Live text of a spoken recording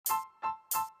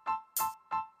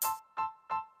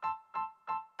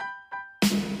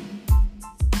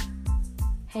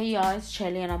Hey y'all, it's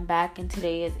Shelly and I'm back, and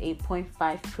today is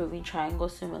 8.5 proving triangle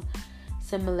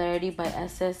similarity by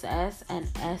SSS and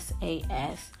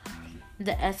SAS.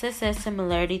 The SSS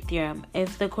similarity theorem.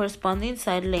 If the corresponding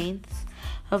side lengths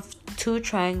of two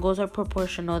triangles are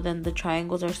proportional, then the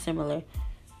triangles are similar.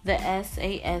 The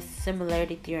SAS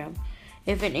similarity theorem.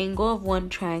 If an angle of one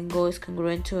triangle is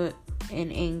congruent to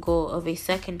an angle of a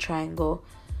second triangle,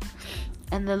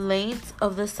 and the lengths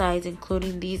of the sides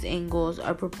including these angles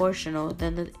are proportional,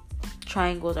 then the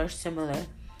triangles are similar.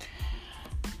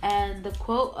 And the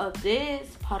quote of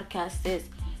this podcast is,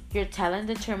 your talent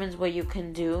determines what you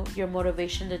can do, your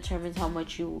motivation determines how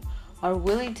much you are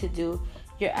willing to do,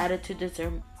 your attitude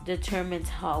determines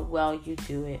how well you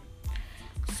do it.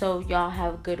 So y'all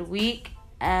have a good week,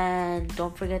 and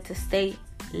don't forget to stay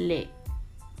lit.